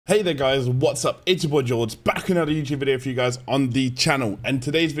Hey there guys, what's up? It's your boy George, back with another YouTube video for you guys on the channel. And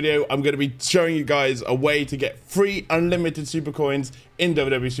today's video, I'm going to be showing you guys a way to get free unlimited super coins in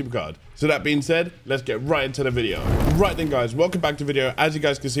WWE Supercard. So that being said, let's get right into the video. Right then guys, welcome back to the video. As you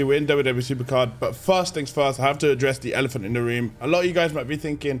guys can see, we're in WWE Supercard, but first things first, I have to address the elephant in the room. A lot of you guys might be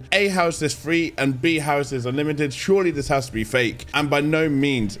thinking, A, how is this free? And B, how is this unlimited? Surely this has to be fake. And by no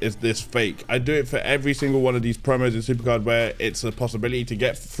means is this fake. I do it for every single one of these promos in Supercard where it's a possibility to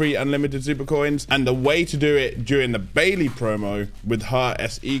get free unlimited super coins. And the way to do it during the Bailey promo with her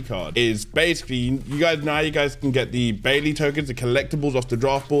SE card is basically, you guys can get the Bailey tokens, the collectibles off the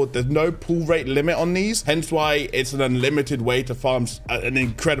draft board. There's no pull rate limit on these, hence why it's an unlimited way to farm an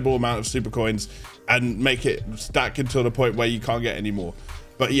incredible amount of super coins and make it stack until the point where you can't get any more.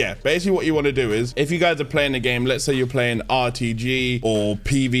 But yeah, basically what you want to do is, if you guys are playing a game, let's say you're playing RTG or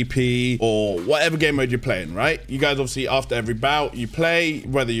PvP or whatever game mode you're playing, right? You guys obviously, after every bout you play,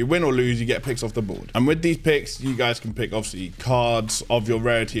 whether you win or lose, you get picks off the board. And with these picks, you guys can pick obviously cards of your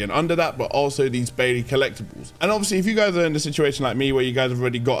rarity and under that, but also these Bailey collectibles. And obviously if you guys are in a situation like me where you guys have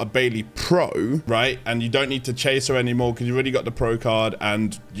already got a Bailey Pro, right? And you don't need to chase her anymore because you already got the Pro card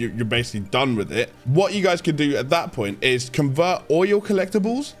and you're basically done with it. What you guys could do at that point is convert all your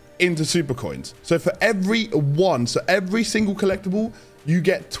collectibles into super coins. So for every single collectible, you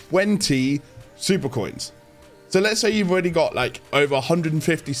get 20 super coins. So let's say you've already got like over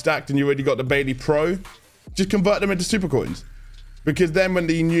 150 stacked and you already got the Bailey Pro, just convert them into super coins. Because then when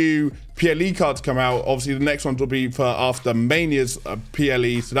the new PLE cards come out, obviously the next ones will be for after Mania's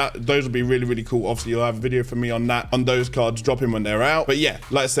PLE. So those will be really, really cool. Obviously you'll have a video from me on that, on those cards dropping when they're out. But yeah,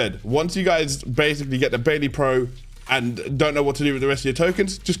 like I said, once you guys basically get the Bailey Pro and don't know what to do with the rest of your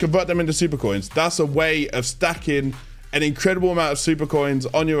tokens, just convert them into super coins. That's a way of stacking an incredible amount of super coins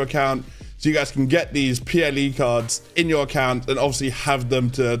on your account so you guys can get these PLE cards in your account and obviously have them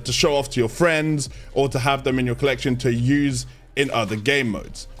to show off to your friends or to have them in your collection to use in other game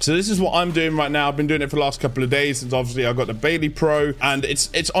modes. So this is what I'm doing right now. I've been doing it for the last couple of days since obviously I got the Bailey Pro, and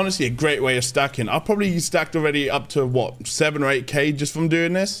it's honestly a great way of stacking. I've probably stacked already up to what, 7 or 8k just from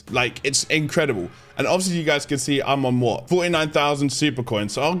doing this. Like, it's incredible. And obviously you guys can see I'm on what, 49,000 super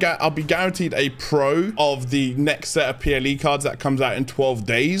coins. So I'll be guaranteed a Pro of the next set of PLE cards that comes out in 12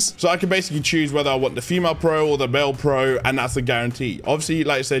 days. So I can basically choose whether I want the female Pro or the male Pro, and that's a guarantee. Obviously,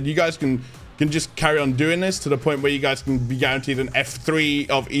 like I said, you guys can just carry on doing this to the point where you guys can be guaranteed an F3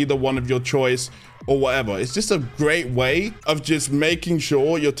 of either one of your choice or whatever. It's just a great way of just making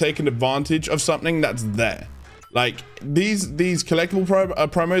sure you're taking advantage of something that's there. Like these collectible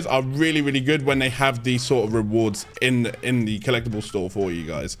promos are really, really good when they have these sort of rewards in the collectible store for you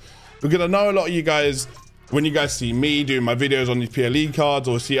guys. Because I know a lot of you guys, when you guys see me doing my videos on these PLE cards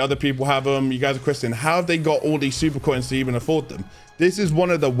or see other people have them, you guys are questioning, how have they got all these super coins to even afford them? This is one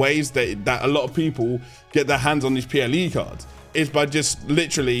of the ways that a lot of people get their hands on these PLE cards, is by just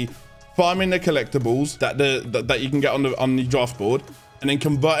literally farming the collectibles that you can get on the draft board and then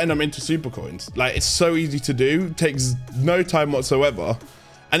converting them into super coins. Like, it's so easy to do, takes no time whatsoever.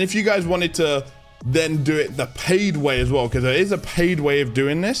 And if you guys wanted to then do it the paid way as well, because there is a paid way of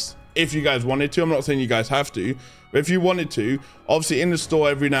doing this, if you guys wanted to, I'm not saying you guys have to, but if you wanted to, obviously in the store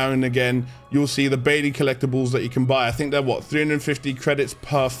every now and again, you'll see the Bailey collectibles that you can buy. I think they're what, 350 credits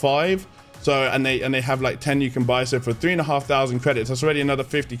per 5. So, and they have like 10 you can buy. So for 3,500 credits, that's already another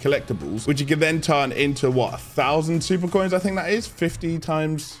 50 collectibles, which you can then turn into what, 1,000 super coins, I think that is. 50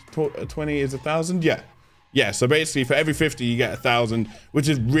 times 20 is 1,000. Yeah, so basically for every 50 you get 1,000, which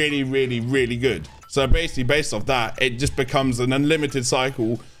is really, really, really good. So basically based off that, it just becomes an unlimited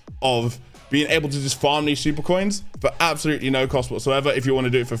cycle of being able to just farm these super coins for absolutely no cost whatsoever if you want to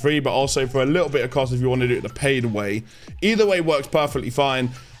do it for free, but also for a little bit of cost if you want to do it the paid way. Either way works perfectly fine.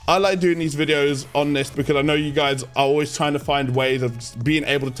 I like doing these videos on this because I know you guys are always trying to find ways of being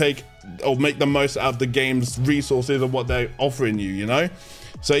able to take or make the most out of the game's resources and what they're offering you, you know?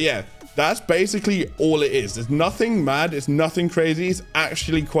 So yeah, that's basically all it is. There's nothing mad, it's nothing crazy, it's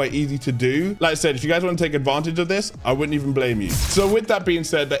actually quite easy to do. Like I said, if you guys want to take advantage of this, I wouldn't even blame you. So with that being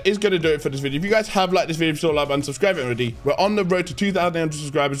said, that is going to do it for this video. If you guys have liked this video, still like and subscribe already. We're on the road to 2,800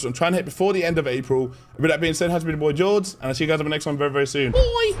 subscribers, so I'm trying to hit before the end of April. With that being said, it has been the boy George, and I'll see you guys on the next one very, very soon.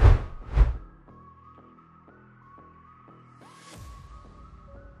 Bye!